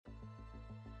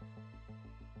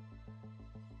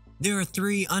There are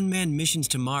 3 unmanned missions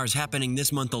to Mars happening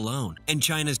this month alone, and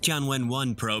China's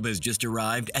Tianwen-1 probe has just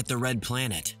arrived at the Red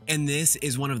Planet. And this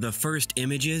is one of the first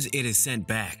images it has sent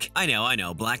back. I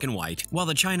know, black and white. While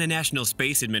the China National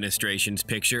Space Administration's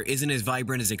picture isn't as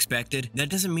vibrant as expected, that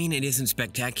doesn't mean it isn't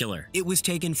spectacular. It was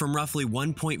taken from roughly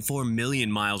 1.4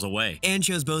 million miles away, and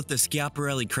shows both the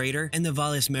Schiaparelli crater and the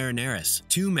Valles Marineris,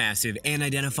 2 massive and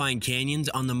identifying canyons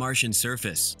on the Martian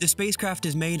surface. The spacecraft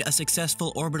has made a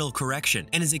successful orbital correction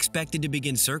and is expected to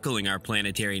begin circling our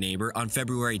planetary neighbor on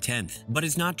February 10th. But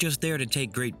it's not just there to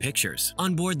take great pictures.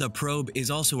 On board the probe is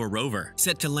also a rover,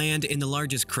 set to land in the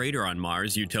largest crater on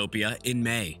Mars, Utopia, in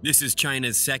May. This is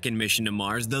China's second mission to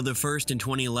Mars, though the first in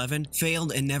 2011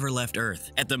 failed and never left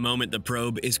Earth. At the moment, the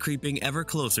probe is creeping ever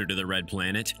closer to the Red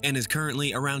Planet and is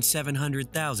currently around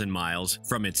 700,000 miles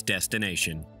from its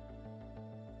destination.